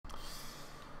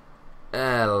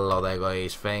Hello there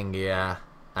guys, Feng here,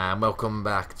 and welcome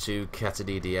back to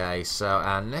DDA. So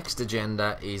our next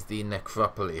agenda is the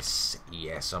Necropolis.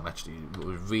 Yes, I'm actually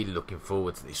really looking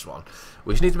forward to this one.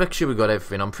 We just need to make sure we got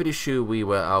everything. I'm pretty sure we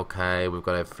were okay, we've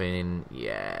got everything.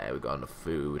 Yeah, we've got enough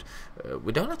food.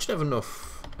 We don't actually have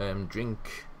enough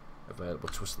drink available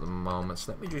to us at the moment,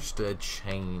 so let me just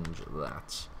change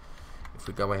that. If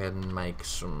we go ahead and make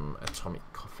some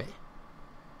atomic coffee,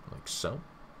 like so.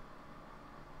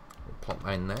 We'll pop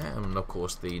that in there, and of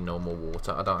course the normal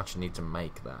water. I don't actually need to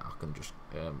make that. I can just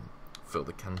fill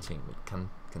the container with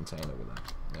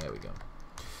that. There we go.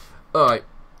 Alright,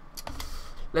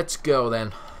 let's go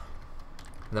then.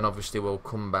 And then obviously we'll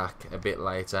come back a bit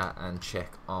later and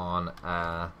check on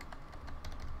our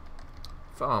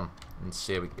farm and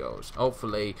see how it goes.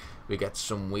 Hopefully we get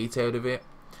some wheat out of it.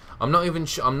 I'm not even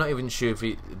sure if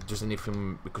it does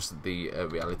anything because of the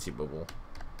reality bubble.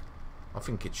 I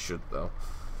think it should though.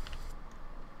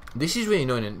 This is really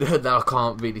annoying that I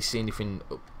can't really see anything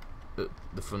up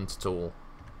the front at all.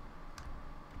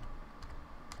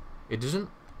 It doesn't.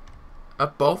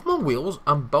 Are both my wheels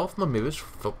and both my mirrors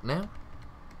fucked now?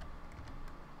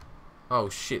 Oh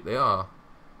shit, they are.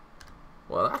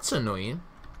 Well, that's annoying.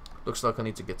 Looks like I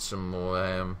need to get some more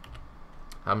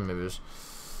hand mirrors.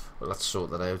 Well, let's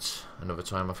sort that out another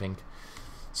time, I think.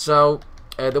 So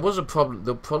there was a problem.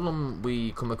 The problem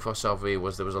we come across over here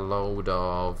was there was a load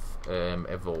of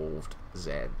evolved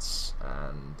Zeds,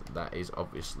 and that is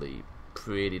obviously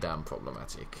pretty damn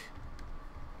problematic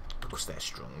because they're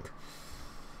strong.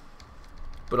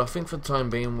 But I think for the time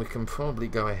being we can probably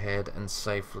go ahead and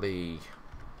safely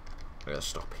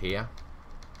stop here.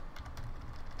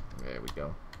 There we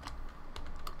go.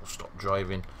 We'll stop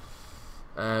driving.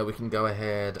 We can go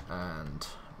ahead and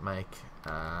make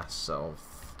ourselves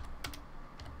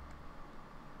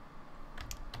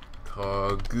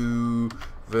cargo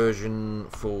version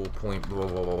 4. Blah, blah,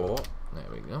 blah.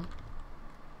 There we go.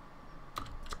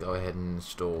 Let's go ahead and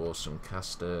install some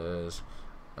casters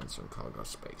and some cargo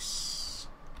space.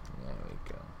 There we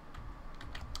go.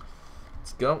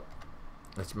 Let's go.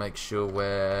 Let's make sure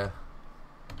we've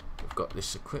got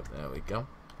this equipped. There we go.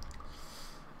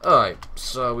 Alright,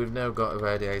 so we've now got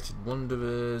irradiated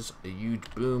wanderers, a huge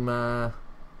boomer.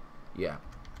 Yeah.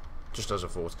 Just as I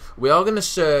thought. We are going to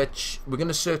search. We're going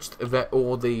to search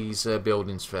all these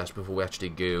buildings first before we actually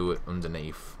go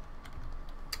underneath,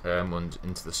 and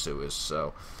into the sewers.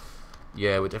 So,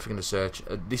 yeah, we're definitely going to search.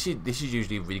 This is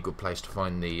usually a really good place to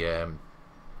find the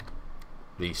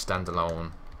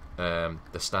standalone, the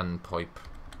standpipe.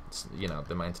 You know,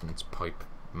 the maintenance pipe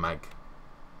mag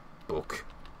book,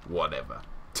 whatever.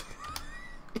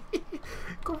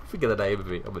 Can't figure the name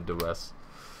of it. I'm a dumbass.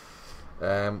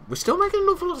 We're still making an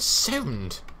awful lot of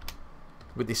sound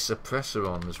with this suppressor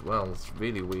on as well. It's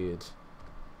really weird.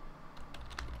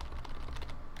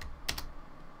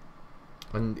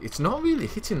 And it's not really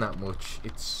hitting that much.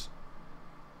 It's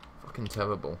fucking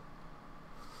terrible.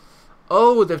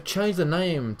 Oh, they've changed the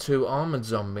name to Armored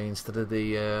Zombie instead of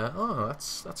the... oh,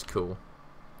 that's cool,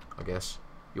 I guess.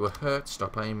 You were hurt,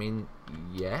 stop aiming.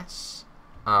 Yes.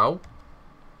 Ow.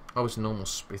 Oh, it's a normal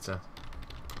spitter.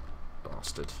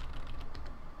 Bastard.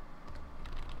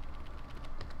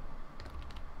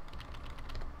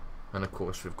 And of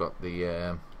course we've got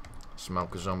the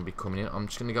smoker zombie coming in. I'm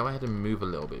just going to go ahead and move a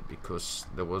little bit because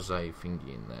there was a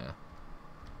thingy in there.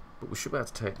 But we should be able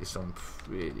to take this on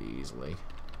pretty easily.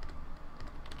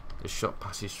 The shot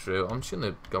passes through. I'm just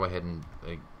going to go ahead and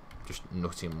just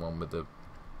nut in one with the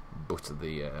butt of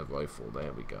the rifle.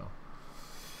 There we go.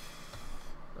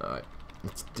 Alright,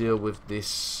 let's deal with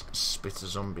this spitter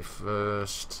zombie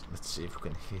first. Let's see if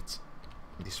we can hit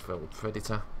this feral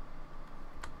predator.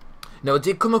 Now, I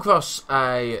did come across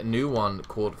a new one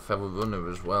called Feral Runner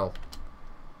as well.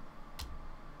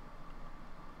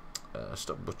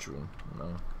 Stop butchering.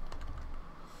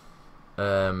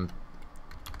 No.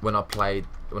 When I played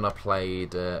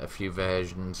a few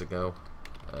versions ago,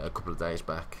 a couple of days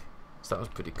back, so that was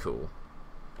pretty cool.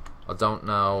 I don't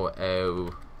know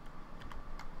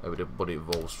what it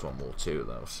evolves from or to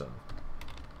though, so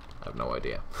I have no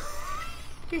idea.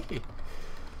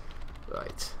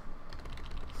 Right.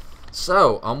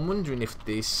 So, I'm wondering if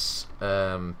this is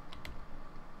going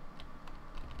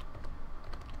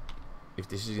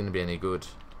to be any good,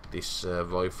 this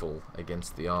rifle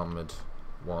against the armoured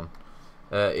one.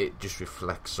 It just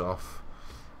reflects off.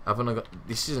 Haven't I got...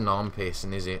 This is an arm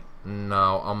piercing, is it?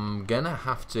 No, I'm going to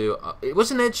have to... it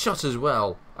was an headshot as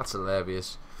well. That's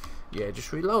hilarious. Yeah,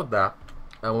 just reload that.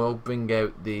 And we'll bring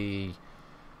out the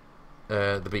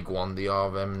big one, the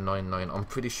RM99. I'm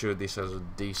pretty sure this has a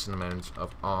decent amount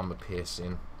of armor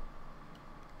piercing.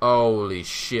 Holy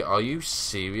shit, are you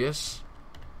serious?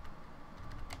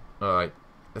 Alright,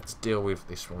 let's deal with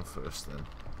this one first then.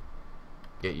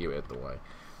 Get you out of the way.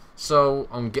 So,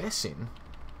 I'm guessing...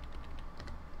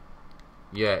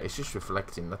 Yeah, it's just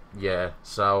reflecting that. Yeah,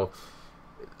 so...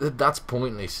 That's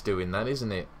pointless doing that,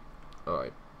 isn't it?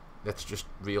 Alright, let's just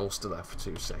re-holster that for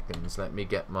 2 seconds. Let me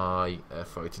get my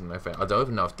fighting knife out. I don't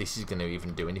even know if this is going to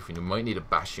even do anything. We might need a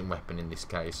bashing weapon in this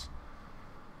case.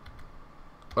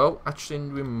 Well, actually,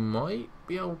 we might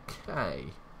be okay.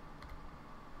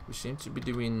 We seem to be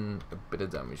doing a bit of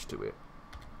damage to it.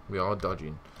 We are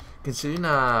dodging. Considering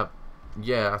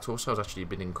yeah, our torso is actually a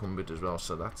bit encumbered as well,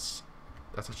 so that's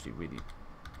actually really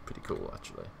pretty cool,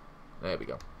 actually. There we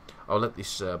go. I'll let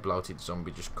this bloated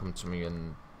zombie just come to me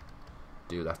and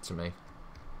do that to me.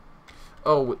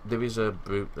 Oh, there is a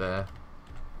brute there.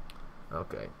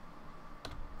 Okay.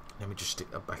 Let me just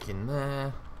stick that back in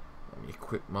there. Let me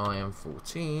equip my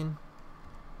M14.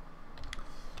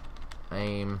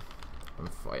 Aim and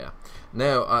fire.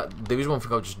 Now, there is one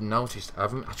thing I've just noticed. I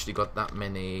haven't actually got that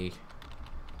many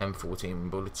M14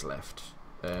 bullets left.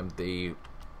 The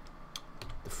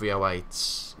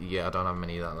 308s, yeah, I don't have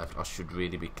many of that left. I should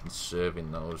really be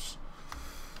conserving those.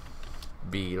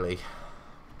 Really.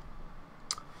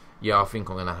 Yeah, I think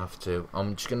I'm going to have to.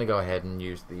 I'm just going to go ahead and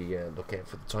use the lookout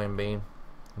for the time being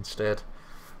instead.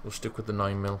 We'll stick with the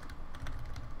 9mm.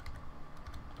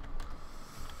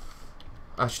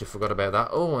 Actually forgot about that.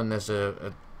 Oh, and there's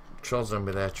a troll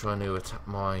zombie there trying to attack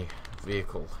my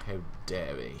vehicle. How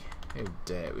dare he? How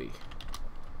dare he?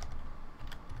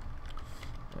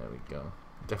 There we go.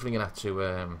 Definitely gonna have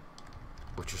to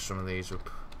butcher some of these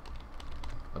up.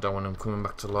 I don't want them coming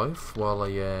back to life while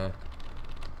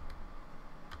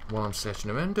I'm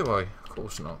searching around, do I? Of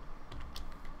course not.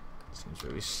 Seems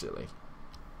very silly.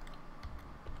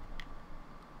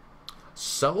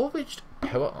 Salvaged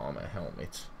power armor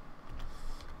helmet.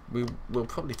 We will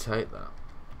probably take that.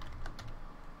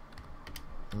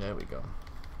 There we go.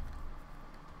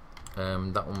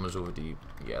 That one was already...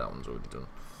 Yeah, that one's already done.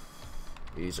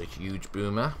 Here's a huge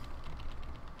boomer.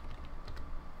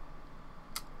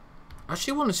 I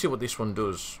actually want to see what this one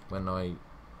does when I...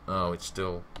 Oh, it's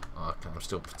still... Oh, okay, I'm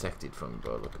still protected from it,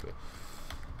 but look at it.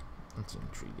 That's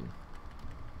intriguing.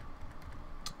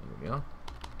 There we go.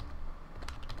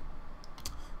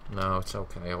 No, it's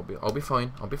okay. I'll be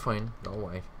fine. I'll be fine. Go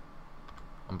away.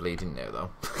 I'm bleeding now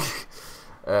though.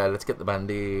 Let's get the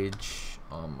bandage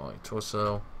on my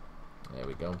torso. There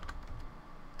we go.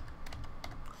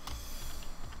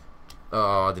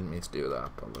 Oh, I didn't mean to do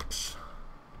that, bollocks.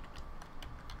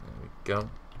 There we go.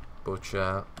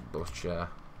 Butcher, butcher,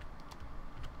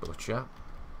 butcher.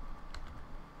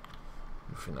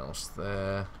 Nothing else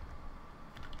there.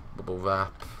 Bubble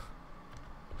wrap.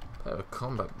 Pair of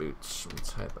combat boots. We'll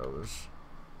take those.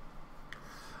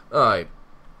 Alright.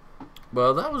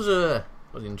 Well, that was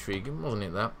intriguing, wasn't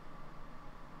it, that?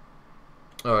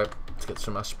 Alright, let's get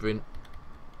some aspirin.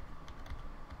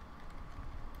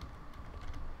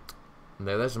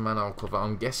 There's a manhole cover.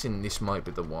 I'm guessing this might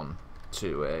be the one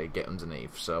to get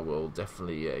underneath, so we'll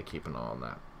definitely keep an eye on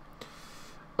that.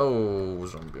 Oh,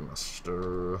 zombie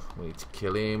master. We need to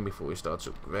kill him before he starts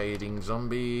upgrading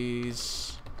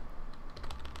zombies.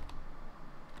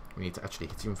 We need to actually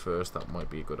hit him first. That might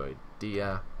be a good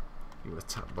idea. You were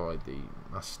attacked by the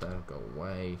master. Go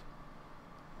away.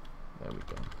 There we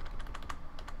go.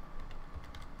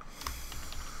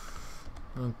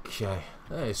 Okay.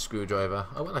 There's screwdriver.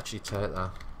 I will actually take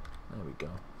that. There we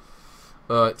go.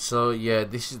 Alright, so yeah,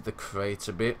 this is the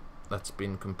crater bit. That's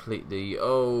been completely...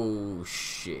 Oh,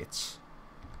 shit.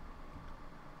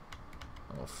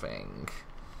 Oh, Feng.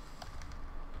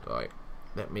 Right.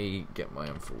 Let me get my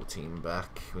M14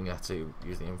 back. We're going to have to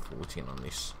use the M14 on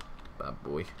this bad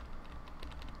boy.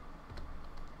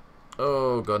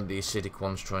 Oh god, the acidic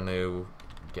one's trying to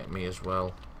get me as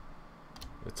well.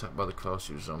 Attacked by the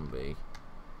closest zombie.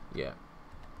 Yeah.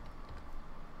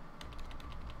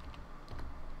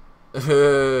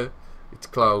 It's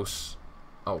close.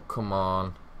 Oh, come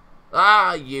on.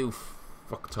 Ah, you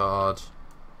fucktard.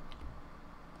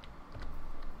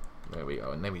 There we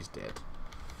go, and now he's dead.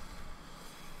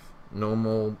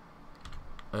 Normal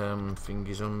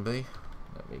thingy zombie.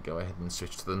 Let me go ahead and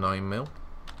switch to the 9mm.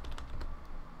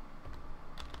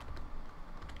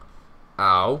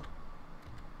 Ow.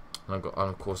 And I've got,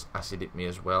 of course, acid hit me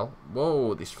as well.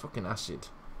 Whoa, this fucking acid.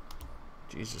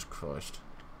 Jesus Christ.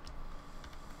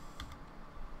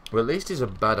 Well, at least he's a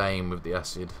bad aim with the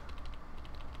acid.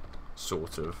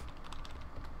 Sort of.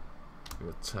 You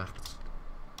attacked.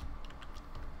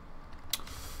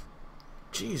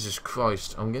 Jesus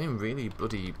Christ, I'm getting really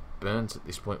bloody burnt at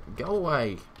this point. Go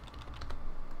away.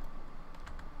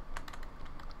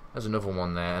 There's another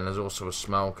one there, and there's also a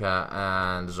smoker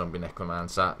and a zombie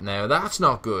necromancer. Now, that's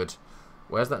not good.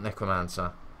 Where's that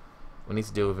necromancer? We need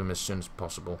to deal with him as soon as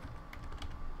possible.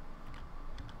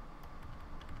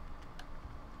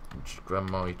 Just grab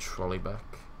my trolley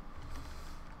back.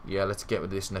 Yeah, let's get rid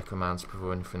of this necromancer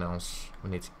before anything else.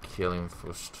 We need to kill him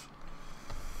first.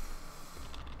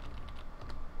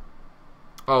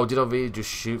 Oh, did I really just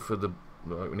shoot for the...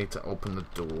 Right, we need to open the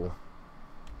door.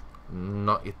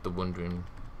 Not hit the wondering...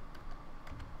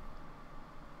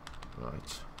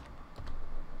 Right.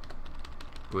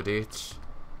 Good hit.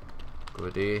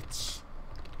 Good hit.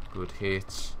 Good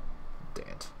hit.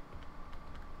 Dead.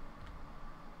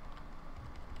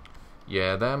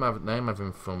 Yeah, they're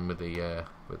having fun with the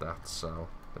with that, so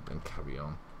let them carry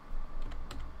on.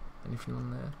 Anything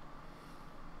on there?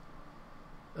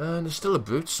 There's still a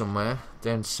brute somewhere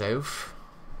down south.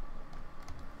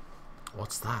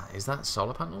 What's that? Is that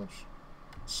solar panels?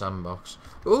 Sandbox.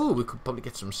 Oh, we could probably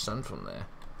get some sand from there.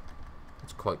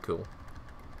 That's quite cool.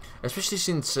 Especially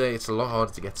since it's a lot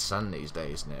harder to get sand these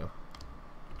days now.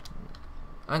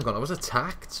 Hang on, I was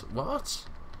attacked? What?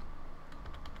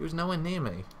 He was nowhere near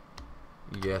me.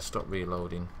 Yeah, stop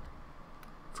reloading.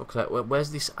 Fuck that.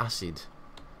 Where's this acid?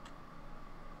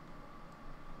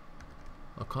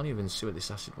 I can't even see what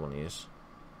this acid one is.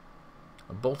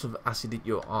 A bolt of acid at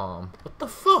your arm. What the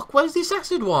fuck? Where's this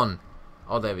acid one?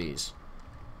 Oh, there he is.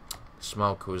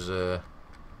 Smoke was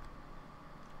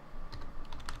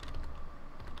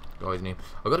guiding him.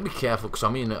 I've got to be careful because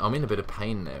I'm in a bit of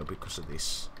pain now because of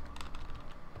this.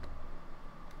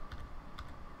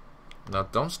 Now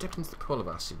don't step into the pool of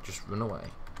acid, just run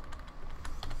away.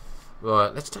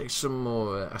 Right, let's take some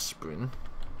more aspirin.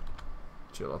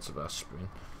 Lots of aspirin.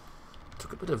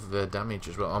 Took a bit of damage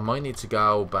as well. I might need to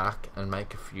go back and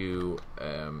make a few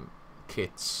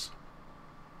kits.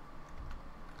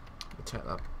 Take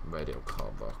that radio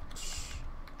car box.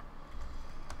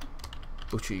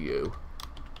 Butcher you.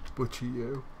 Butcher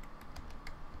you.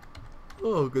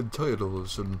 Oh, I'm getting tired all of a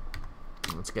sudden.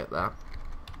 Let's get that.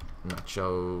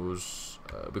 Nachos.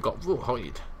 We got raw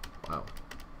hide. Wow.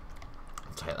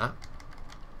 I'll take that.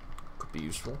 Could be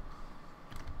useful.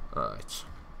 Alright.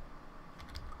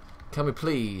 Can we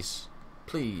please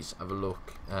have a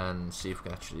look and see if we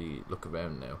can actually look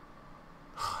around now?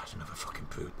 Oh, there's another fucking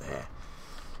brute there.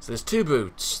 So there's two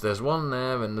brutes. There's one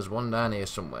there and there's one down here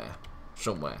somewhere.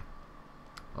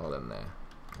 Oh, them there.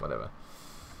 Whatever.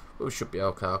 But we should be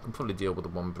okay. I can probably deal with the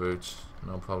one brute.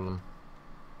 No problem.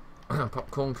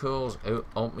 Popcorn curls,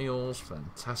 oatmeals,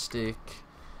 fantastic.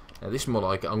 Now this is more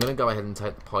like it. I'm going to go ahead and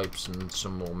take the pipes and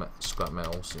some more scrap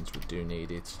metal since we do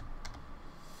need it.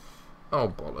 Oh,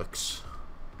 bollocks.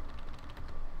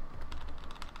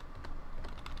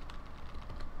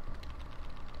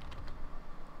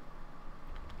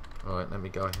 Alright, let me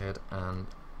go ahead and...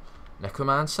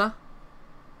 Necromancer?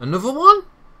 Another one?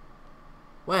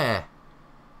 Where?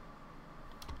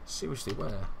 Seriously,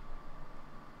 where?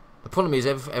 The problem is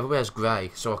everywhere's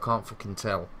grey, so I can't fucking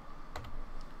tell.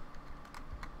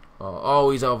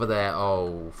 Oh, he's over there.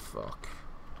 Oh, fuck.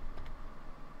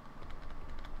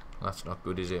 That's not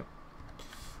good, is it?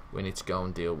 We need to go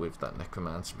and deal with that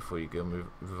necromancer before you go and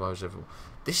revive everyone.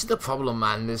 This is the problem,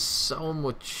 man. There's so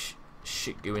much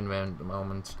shit going around at the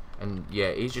moment. And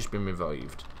yeah, he's just been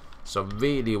revived. So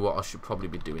really what I should probably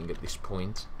be doing at this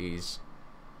point is...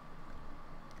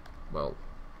 Well...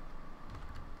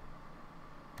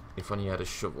 If only had a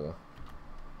shovel.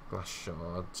 Glass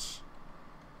shards.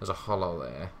 There's a hollow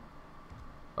there.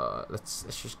 Let's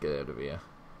just get out of here.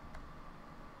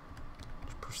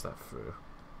 Just push that through.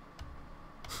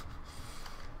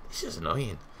 This is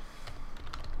annoying.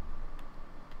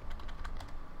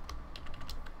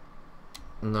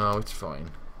 No, it's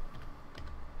fine.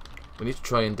 We need to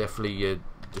try and definitely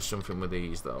do something with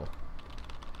these though.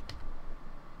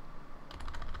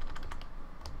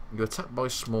 You're attacked by a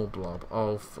small blob.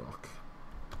 Oh, fuck.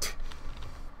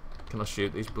 Can I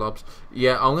shoot these blobs?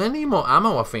 Yeah, I'm going to need more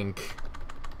ammo, I think.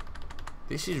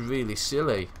 This is really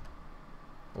silly.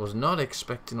 I was not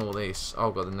expecting all this.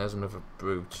 Oh, God, and there's another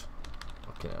brute.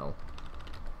 Fucking hell.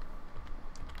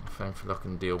 Thankfully, I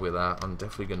can deal with that. I'm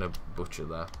definitely going to butcher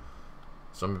that.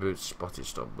 Zombie brute spotted.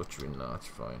 Stop butchering. No, it's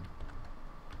fine.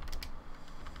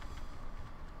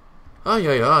 Ay,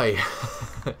 ay, ay.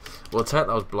 We'll take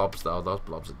those blobs though. Those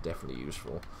blobs are definitely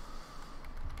useful.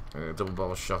 Double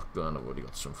barrel shotgun. I've already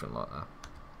got something like that.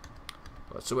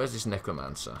 Right, so where's this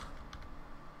necromancer?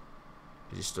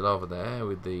 Is he still over there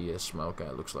with the smoke?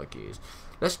 It looks like he is.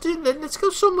 Let's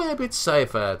go somewhere a bit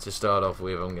safer to start off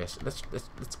with. I'm guessing.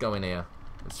 Let's go in here.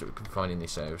 Let's see what we can find in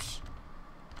this house.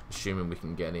 Assuming we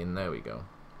can get in. There we go.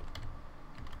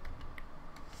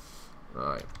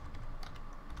 Right.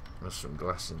 There's some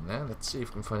glass in there. Let's see if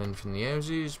we can find anything in the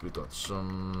houses. We've got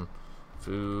some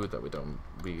food that we don't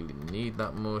really need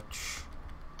that much.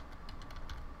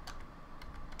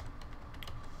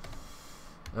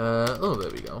 Oh,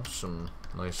 there we go. Some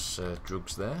nice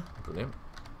drugs there. Brilliant.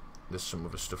 There's some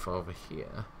other stuff over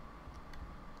here.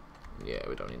 Yeah,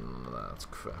 we don't need none of that. That's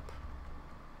crap.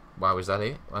 Wow, is that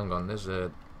it? Hang on, there's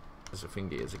a thing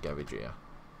here. There's a garage here.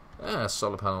 Ah,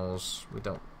 solar panels. We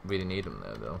don't really need them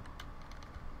there though.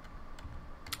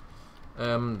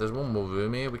 There's one more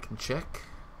room here we can check.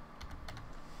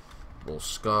 Wool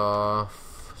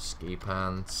scarf, ski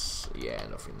pants. Yeah,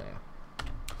 nothing there.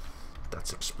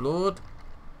 That's explored.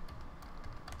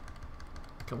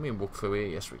 Can we walk through here?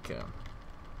 Yes, we can.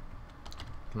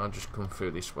 Can I just come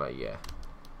through this way? Yeah.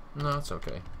 No, it's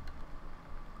okay.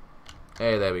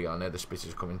 Hey, there we go. Now the spit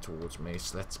is coming towards me.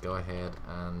 So let's go ahead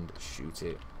and shoot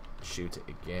it. Shoot it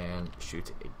again.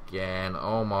 Shoot it again.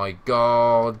 Oh my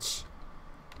god.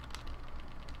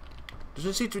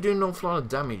 Doesn't seem to be doing an awful lot of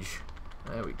damage.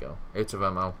 There we go. Out of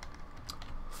ammo.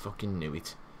 Fucking knew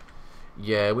it.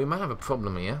 Yeah, we might have a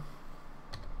problem here.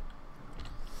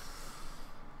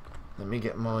 Let me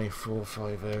get my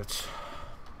 4.5 out.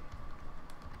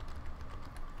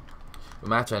 We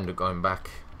might end up going back.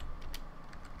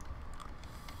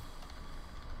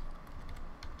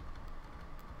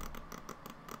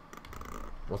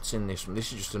 What's in this one?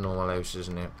 This is just a normal house,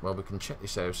 isn't it? Well, we can check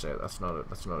this house out. That's not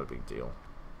a big deal.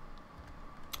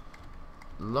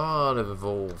 A lot of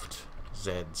evolved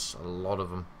Zeds, a lot of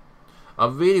them. I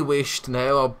really wished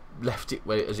now I left it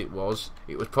as it was.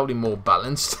 It was probably more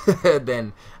balanced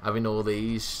than having all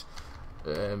these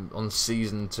on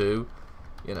season 2.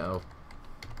 You know,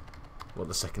 well,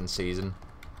 the second season.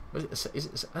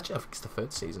 Actually, I think it's the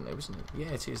 3rd season now, isn't it?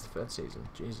 Yeah, it is the 3rd season.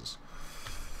 Jesus.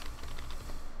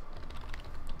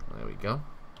 There we go.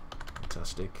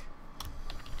 Fantastic.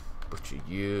 Butcher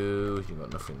you. You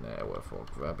got nothing there worthwhile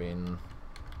grabbing.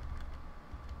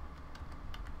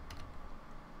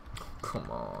 Come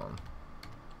on.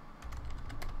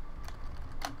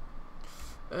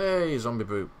 Hey, zombie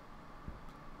brute.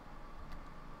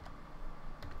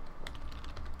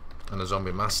 And a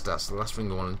zombie master. So the last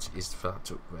thing I want is for that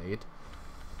to upgrade.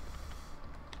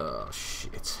 Oh,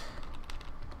 shit.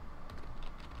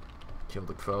 Kill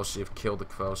the corrosive, kill the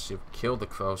corrosive, kill the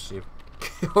corrosive,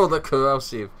 kill the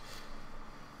corrosive.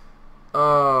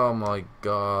 Oh my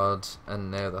god.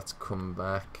 And now that's come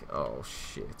back. Oh,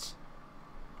 shit.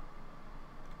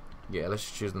 Yeah, let's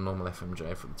just choose the normal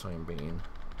FMJ for the time being.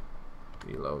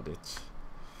 Reload it.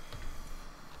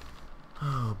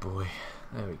 Oh boy.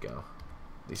 There we go.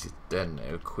 This is dead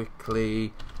now.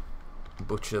 Quickly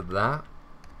butcher that.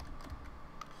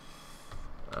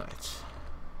 Right.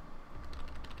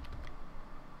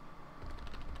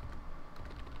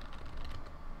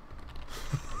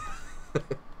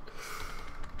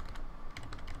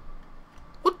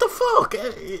 What the fuck?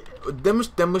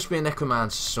 There must be a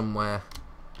necromancer somewhere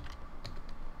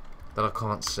that I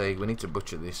can't see. We need to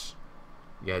butcher this.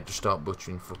 Yeah, just start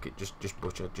butchering. Fuck it. Just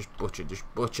butcher. Just butcher. Just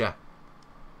butcher.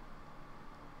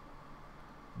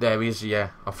 There he is.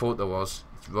 Yeah, I thought there was.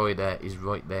 It's right there. He's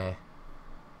right there.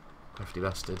 Crafty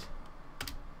bastard.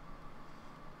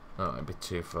 Oh, a bit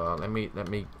too far. Let me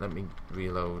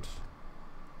reload.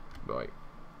 Right.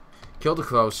 Kill the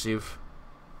corrosive.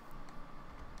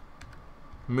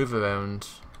 Move around.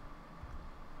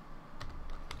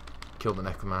 Kill the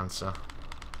necromancer.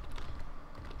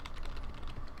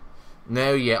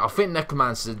 No, yeah, I think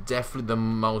necromancers are definitely the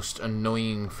most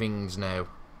annoying things now.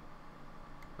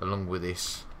 Along with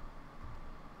this.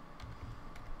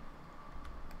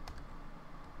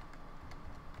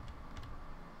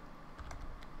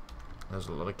 There's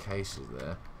a lot of cases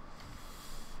there.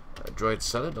 Dried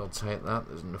salad, I'll take that.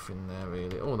 There's nothing there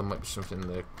really. Oh, there might be something in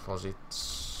the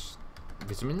closets.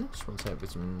 Vitamins? We'll take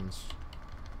vitamins.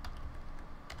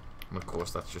 And of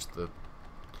course, that's just the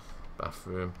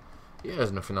bathroom. Yeah,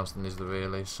 there's nothing else in this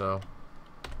really, so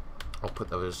I'll put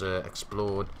that as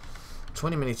explored.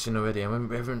 20 minutes in already. I mean,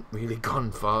 we haven't really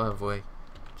gone far, have we?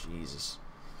 Jesus.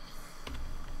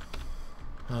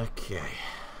 Okay.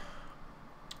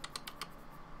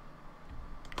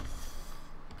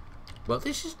 Well,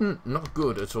 this is not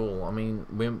good at all. I mean,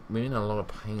 we're in a lot of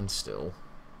pain still.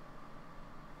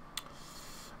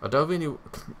 I don't really...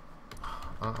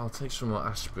 I'll take some more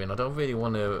aspirin. I don't really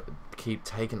want to keep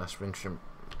taking aspirin because I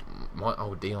might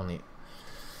OD on it.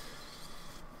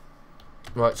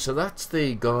 Right, so that's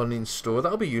the gardening store.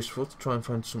 That'll be useful to try and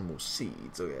find some more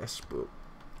seeds, I guess, but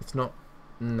it's not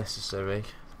necessary.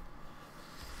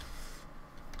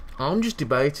 I'm just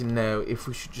debating now if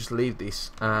we should just leave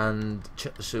this and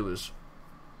check the sewers.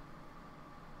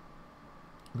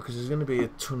 Because there's going to be a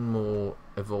ton more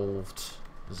evolved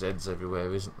Zeds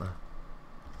everywhere, isn't there?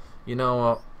 You know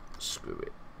what? Screw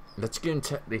it. Let's go and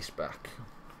take this back.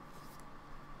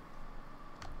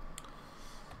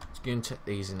 Let's go and take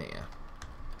these in here.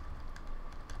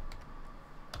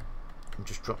 And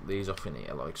just drop these off in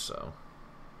here like so.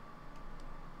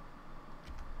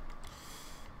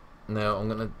 Now I'm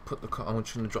gonna put the. I'm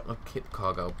just gonna drop the kit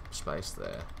cargo space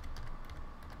there.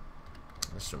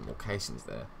 There's some more casings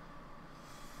there.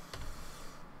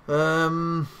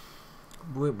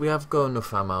 We have got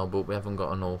enough ammo, but we haven't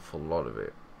got an awful lot of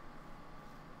it.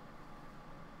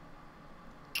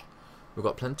 We've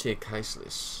got plenty of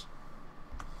caseless.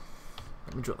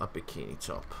 Let me drop that bikini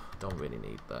top. Don't really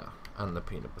need that. And the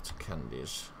peanut butter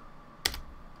candies.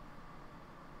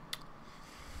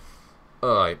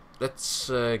 Alright, let's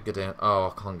get down. Oh,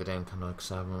 I can't get down, can I?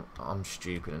 Because I'm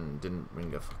stupid and didn't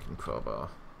bring a fucking crowbar.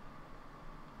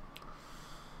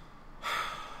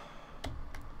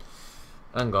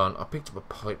 Hang on, I picked up a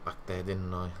pipe back there,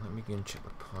 didn't I? Let me go and check the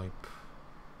pipe.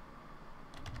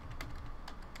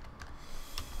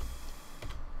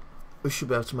 We should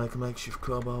be able to make a makeshift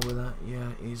crowbar with that.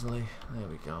 Yeah, easily. There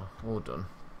we go. All done.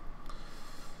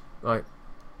 Right.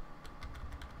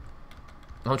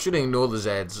 I should ignore the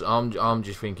Zeds. I'm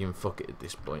just thinking, fuck it at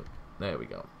this point. There we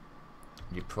go.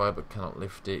 You pry but cannot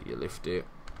lift it. You lift it.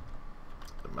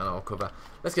 The manhole cover.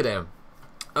 Let's get down.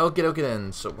 Okay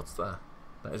then. So what's that?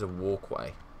 That is a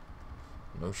walkway.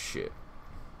 No shit.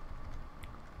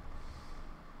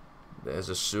 There's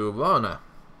a sewer.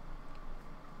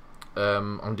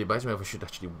 I'm debating whether I should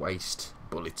actually waste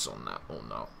bullets on that or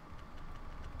not.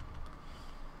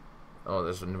 Oh,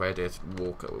 there's an irradiated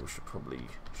walker. We should probably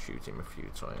shoot him a few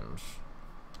times.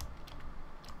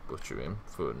 Butcher him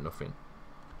for nothing.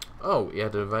 Oh, he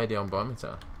had a radion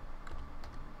biometer.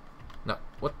 No,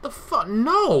 what the fuck?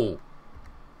 No!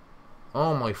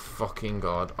 Oh my fucking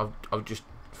god! I've just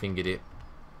fingered it.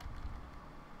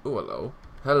 Oh, hello.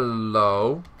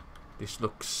 Hello. This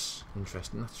looks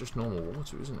interesting. That's just normal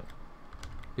water, isn't it?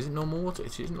 Is it normal water?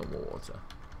 It is normal water.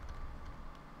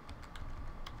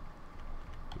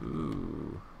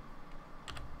 Ooh.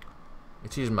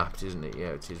 It is mapped, isn't it? Yeah,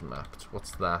 it is mapped.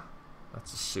 What's that?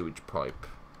 That's a sewage pipe.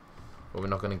 Well, we're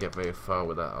not going to get very far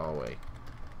with that, are we?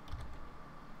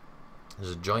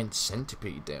 There's a giant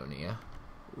centipede down here.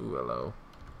 Ooh, hello.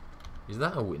 Is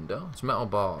that a window? It's metal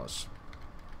bars.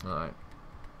 Alright.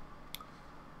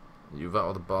 You've got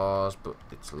all the bars, but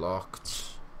it's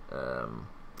locked.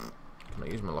 Can I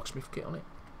use my locksmith kit on it?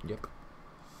 Yep.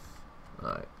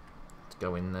 Alright. Let's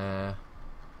go in there.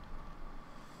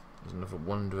 There's another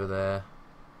wanderer there.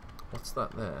 What's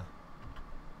that there?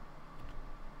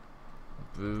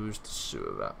 A bruised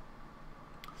sewer rat.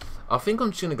 I think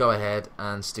I'm just going to go ahead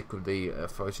and stick with the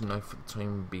throwing knife for the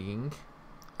time being.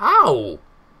 Ow!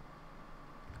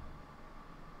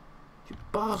 You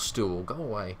barstool, go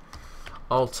away.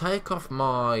 I'll take off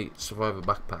my survivor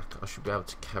backpack. I should be able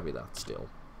to carry that still.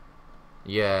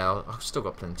 Yeah, I've still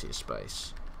got plenty of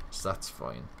space. So that's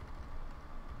fine.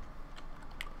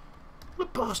 What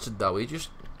a bastard though, he just...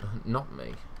 not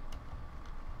me.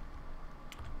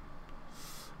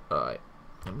 Alright,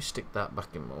 let me stick that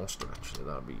back in my holster actually,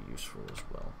 that'll be useful as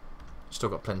well. Still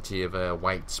got plenty of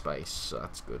weight space, so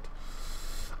that's good.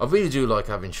 I really do like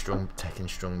having taking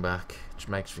strung back. It just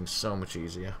makes things so much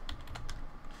easier.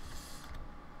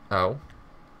 Oh.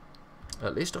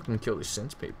 At least I can kill this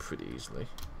centipede pretty easily.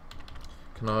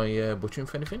 Can I butcher him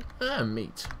for anything? Ah,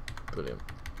 meat. Brilliant.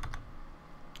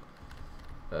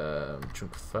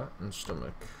 Chunk of fat and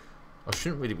stomach. I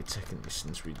shouldn't really be taking this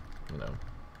since we, you know.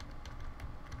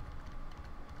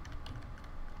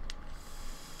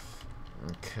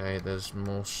 Okay, there's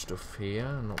more stuff here.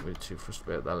 I'm not really too fussed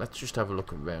about that. Let's just have a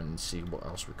look around and see what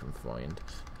else we can find.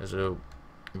 There's a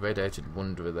irradiated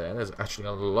wanderer there. There's actually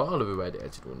a lot of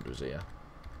irradiated wanderers here.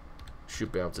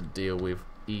 Should be able to deal with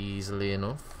easily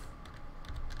enough.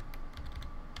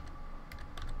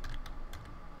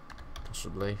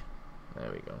 Possibly.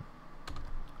 There we go.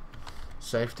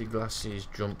 Safety glasses,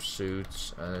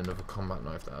 jumpsuits, and another combat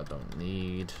knife that I don't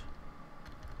need.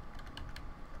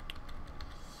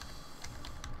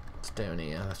 It's down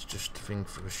here. That's just a thing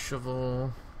for a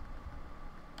shovel.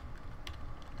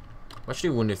 I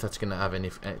actually wonder if that's going to have any.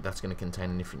 That's going to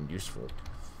contain anything useful.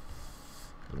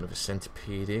 Another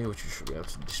centipede here, which we should be able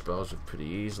to dispose of pretty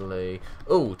easily.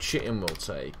 Oh, chitin will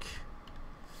take.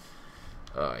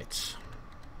 Alright.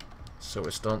 So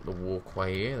we're starting the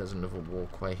walkway here. There's another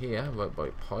walkway here, right by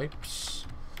pipes.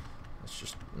 Let's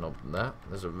just knob that.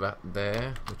 There's a rat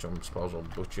there, which I suppose I'll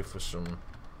butcher for some.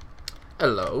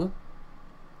 Hello.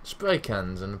 Spray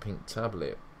cans and a pink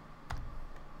tablet.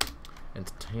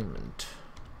 Entertainment.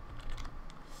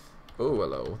 Oh,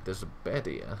 hello. There's a bed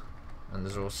here. And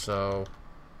there's also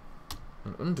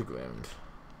an underground.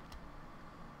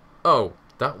 Oh,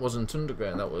 that wasn't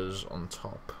underground. That was on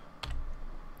top.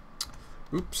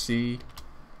 Oopsie.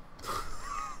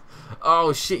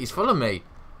 Oh, shit. He's following me.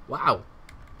 Wow.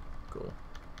 Cool.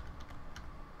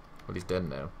 Well, he's dead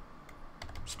now.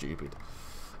 Stupid.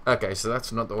 Okay, so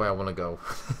that's not the way I want to go.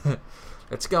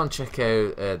 Let's go and check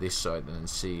out this side and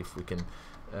see if we can...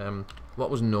 what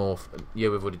was north? Yeah,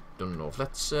 we've already done north.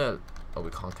 Let's... oh, we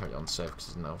can't carry on south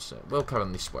because there's no south. We'll carry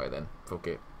on this way then. Fuck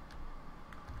it.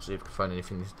 See if we can find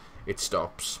anything. It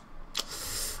stops.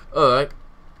 Alright.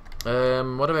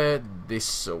 What about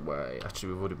this way? Actually,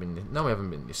 we've already been... No, we haven't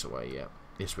been this way yet.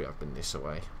 Yes, we have been this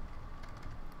way.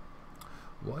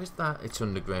 Why is that? It's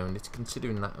underground. It's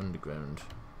considering that underground.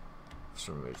 For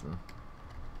some reason.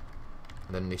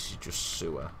 And then this is just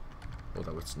sewer.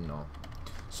 Although it's not.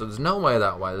 So there's no way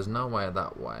that way. There's no way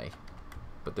that way.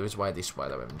 But there is way this way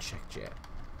that we haven't checked yet.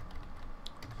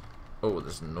 Oh,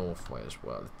 there's a north way as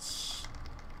well. Let's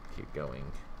keep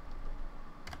going.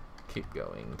 Keep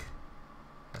going.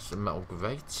 That's the metal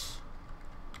grate.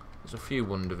 There's a few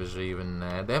wanderers even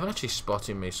there. They haven't actually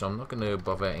spotted me, so I'm not going to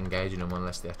bother engaging them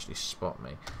unless they actually spot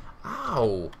me.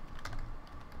 Ow!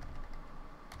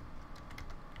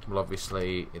 Well,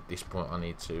 obviously, at this point, I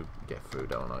need to get through,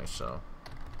 don't I? So,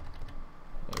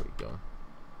 there we go.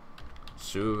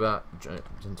 Sewer,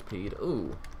 centipede.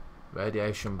 Ooh,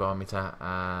 radiation barometer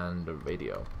and a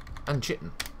radio. And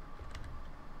chitin.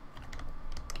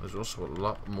 There's also a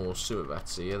lot more sewer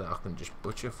rats here that I can just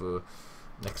butcher for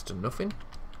next to nothing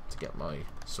to get my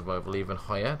survival even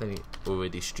higher than it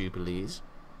already stupidly is.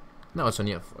 No, it's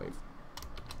only at 5.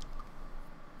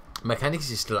 Mechanics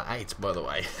is still at 8, by the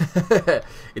way.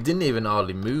 It didn't even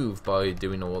hardly move by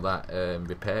doing all that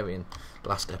repairing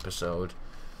last episode.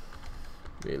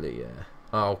 Really, yeah.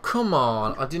 Oh, come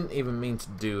on! I didn't even mean to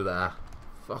do that.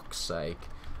 Fuck's sake.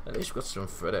 At least we got some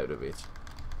thread out of it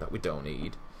that we don't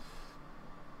need.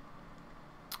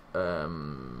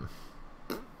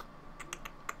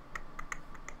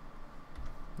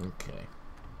 Okay.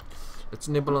 Let's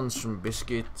nibble on some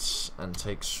biscuits and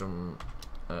take some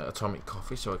atomic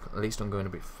coffee, so at least I'm going a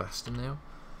bit faster now.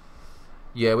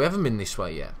 Yeah, we haven't been this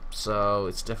way yet, so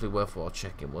it's definitely worthwhile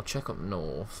checking. We'll check up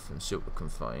north and see what we can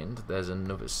find. There's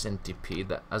another centipede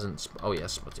that hasn't... oh yeah,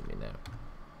 spotted me now.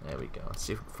 There we go. Let's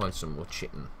see if we can find some more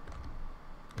chitin.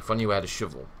 If I knew I had a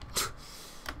shovel.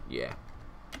 Yeah.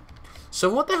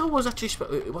 So what the hell was actually...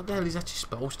 what the hell is actually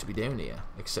supposed to be down here?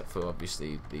 Except for,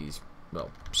 obviously, these...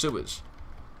 well, sewers.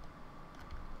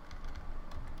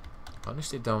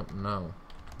 Honestly, don't know.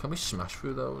 Can we smash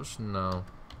through those? No.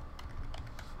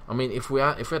 I mean, if we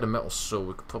had a metal saw,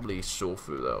 we could probably saw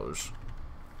through those.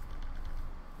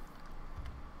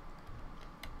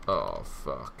 Oh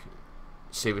fuck!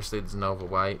 Seriously, there's no other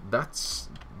way. That's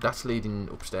leading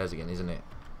upstairs again, isn't it?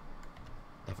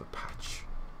 Ever patch.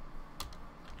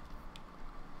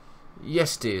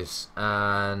 Yes, it is.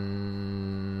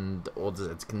 And all the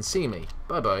Zeds can see me.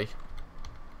 Bye bye.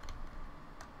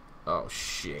 Oh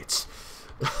shit.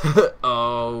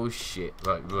 Oh shit.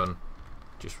 Right, run.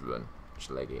 Just run.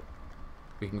 Just leg it.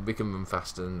 We can run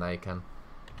faster than they can.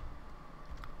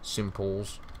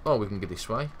 Simples. Oh, we can get this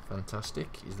way.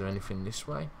 Fantastic. Is there anything this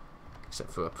way?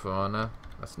 Except for a piranha.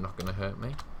 That's not going to hurt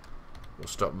me. We'll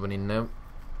stop running now.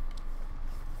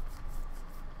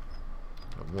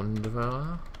 A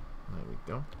wanderer. There we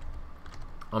go.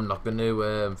 I'm not going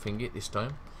to finger it this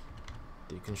time.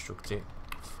 Deconstruct it.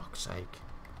 For fuck's sake.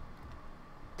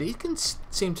 These can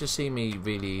seem to see me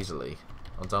really easily.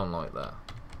 I don't like that.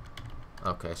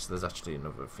 Okay, so there's actually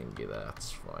another thingy there.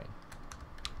 That's fine.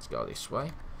 Let's go this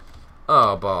way.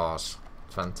 Oh, bars.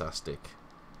 Fantastic.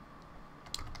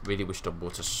 Really wished I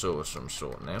bought a saw of some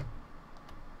sort now.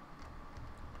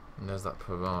 And there's that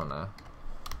piranha,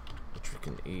 which we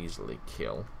can easily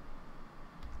kill.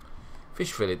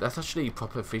 Fish fillet. That's actually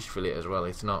proper fish fillet as well.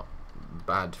 It's not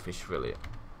bad fish fillet.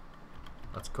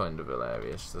 That's kind of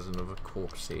hilarious. There's another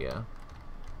corpse here.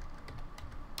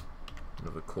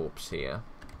 Another corpse here.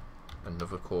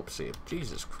 Another corpse here.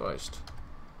 Jesus Christ.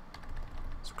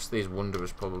 It's because these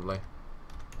wanderers probably.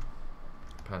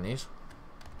 Pennies.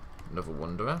 Another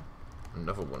wanderer.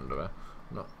 Another wanderer.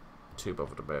 Not too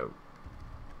bothered about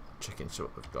checking see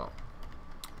what we've got.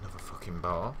 Another fucking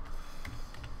bar.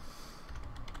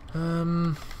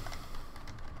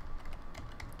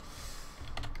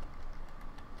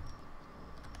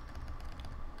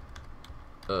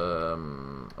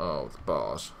 Oh, the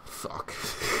bars. Fuck.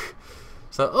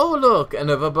 So, oh look,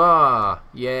 another bar.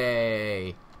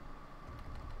 Yay.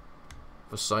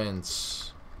 For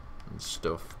science and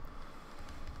stuff.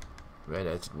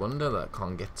 Red-headed wonder that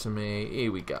can't get to me.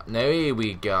 Here we go. Now here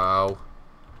we go.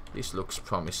 This looks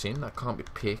promising. That can't be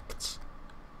picked.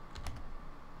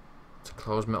 It's a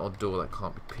closed metal door that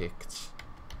can't be picked.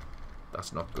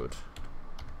 That's not good.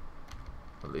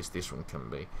 At least this one can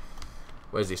be.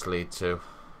 Where's this lead to?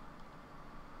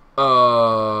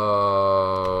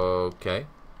 Okay.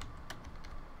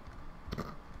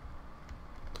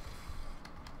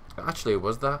 Actually,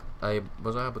 was I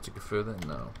able to go through there?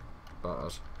 No.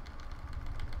 Bars.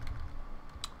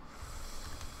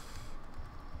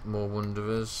 More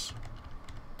wanderers.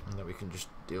 And that we can just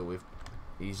deal with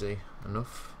easy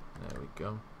enough. There we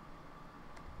go.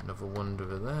 Another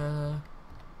wanderer there.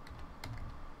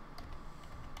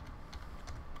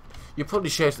 You probably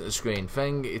shout at the screen,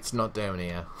 Feng, it's not down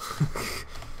here.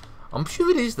 I'm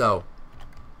sure it is though.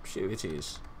 I'm sure it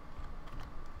is.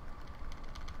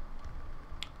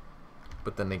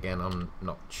 But then again, I'm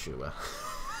not sure.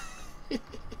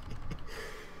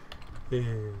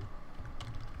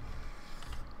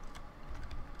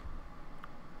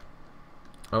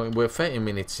 I mean, we're 30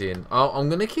 minutes in. I'm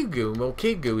going to keep going. We'll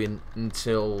keep going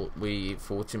until we hit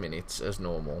 40 minutes as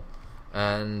normal.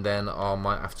 And then I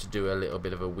might have to do a little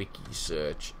bit of a wiki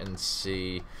search and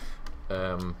see,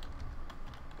 and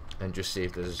just see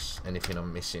if there's anything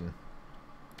I'm missing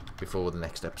before the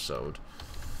next episode.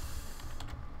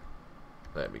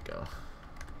 There we go.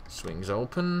 Swings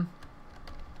open.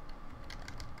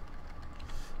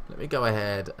 Let me go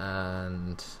ahead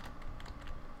and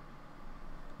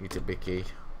eat a bicky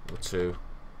or two,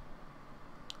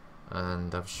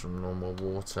 and have some normal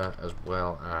water as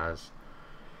well as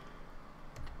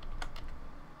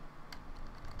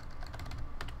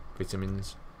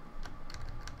vitamins.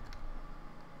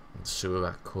 And sewer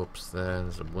rat cups there.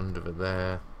 There's a wanderer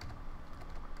there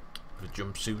with a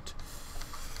jumpsuit.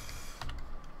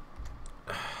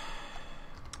 Let's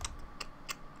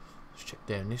check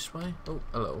down this way. Oh,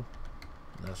 hello.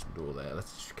 There's a door there.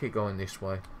 Let's just keep going this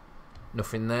way.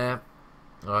 Nothing there.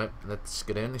 Alright, let's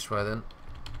get down this way then.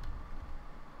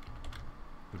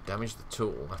 We damaged the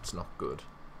tool. That's not good.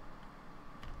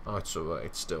 Oh, it's alright.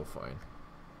 It's still fine.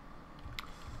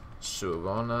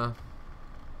 Piranha.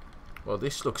 Well,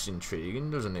 this looks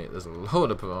intriguing, doesn't it? There's a load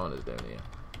of piranhas down here.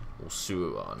 Or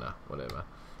piranha, whatever.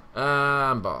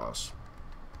 And bars.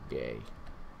 Yay.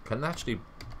 Can they actually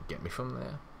get me from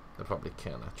there? They probably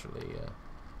can, actually, yeah.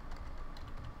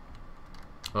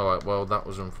 Alright, well, that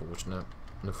was unfortunate.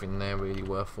 Nothing there really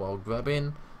worthwhile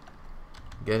grabbing.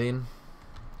 Get in.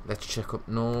 Let's check up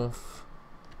north.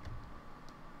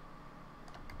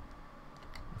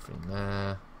 Nothing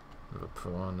there. Another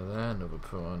piranha there, another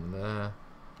piranha there.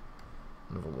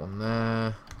 Another one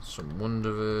there. Some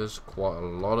wanderers. Quite a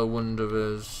lot of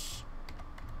wanderers.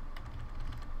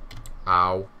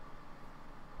 Ow.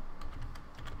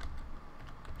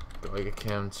 Geiger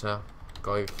counter.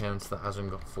 Geiger counter that hasn't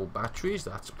got full batteries.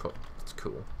 That's cool.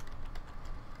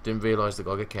 Didn't realise the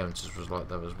Geiger counters was like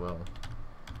that as well.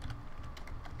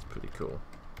 It's pretty cool.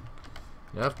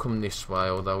 Yeah, I've come this way,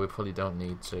 although we probably don't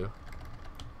need to.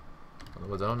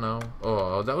 I don't know.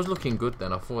 Oh, that was looking good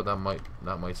then. I thought that might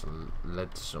have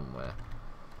led to somewhere.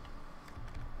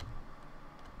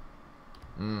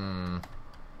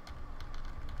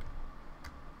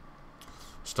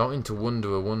 Starting to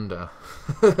wonder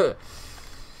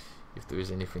if there is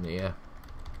anything here.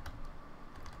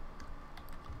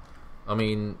 I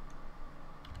mean,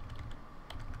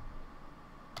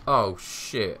 oh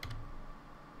shit!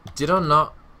 Did I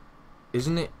not?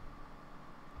 Isn't it?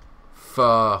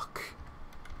 Fuck!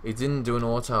 It didn't do an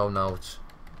auto note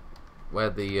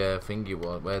where the thingy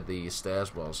was, where the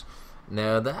stairs was.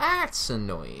 Now that's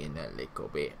annoying a little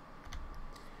bit.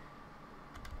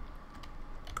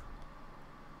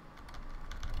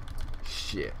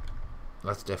 Shit.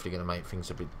 That's definitely going to make things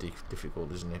a bit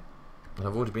difficult, isn't it? And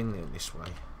I've already been there this way.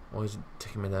 Why is it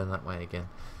taking me down that way again?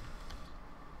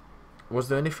 Was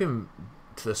there anything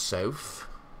to the south?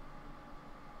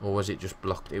 Or was it just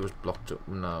blocked? It was blocked up.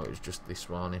 No, it was just this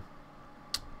one.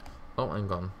 Oh,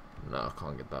 hang on. No, I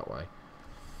can't get that way.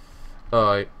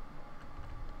 Alright.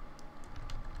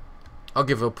 I'll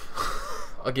give up.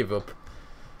 I'll give up.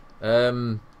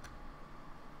 Alright,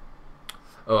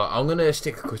 I'm going to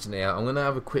stick a quit in here. I'm going to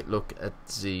have a quick look at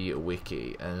the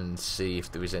wiki and see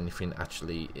if there is anything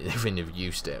anything of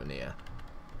use down here.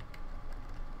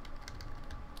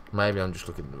 Maybe I'm just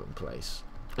looking in the wrong place.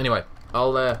 Anyway,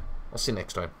 I'll see you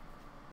next time.